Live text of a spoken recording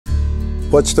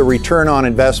What's the return on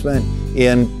investment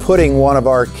in putting one of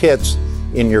our kits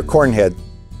in your corn head?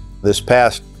 This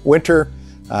past winter,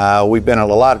 we've been at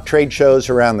a lot of trade shows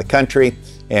around the country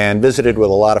and visited with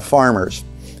a lot of farmers.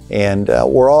 And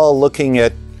we're all looking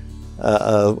at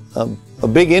a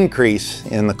big increase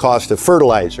in the cost of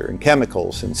fertilizer and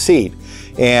chemicals and seed.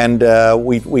 And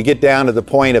we get down to the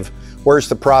point of where's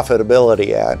the profitability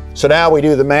at? So now we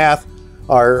do the math.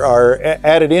 Our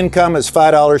added income is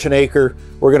 $5 an acre.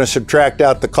 We're going to subtract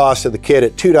out the cost of the kit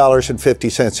at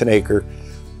 $2.50 an acre.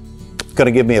 It's going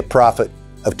to give me a profit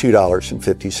of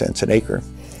 $2.50 an acre.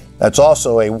 That's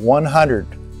also a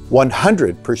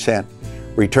 100%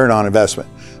 return on investment.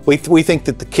 We think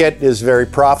that the kit is very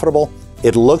profitable.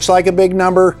 It looks like a big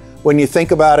number when you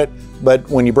think about it, but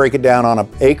when you break it down on an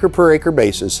acre per acre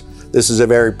basis, this is a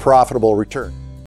very profitable return.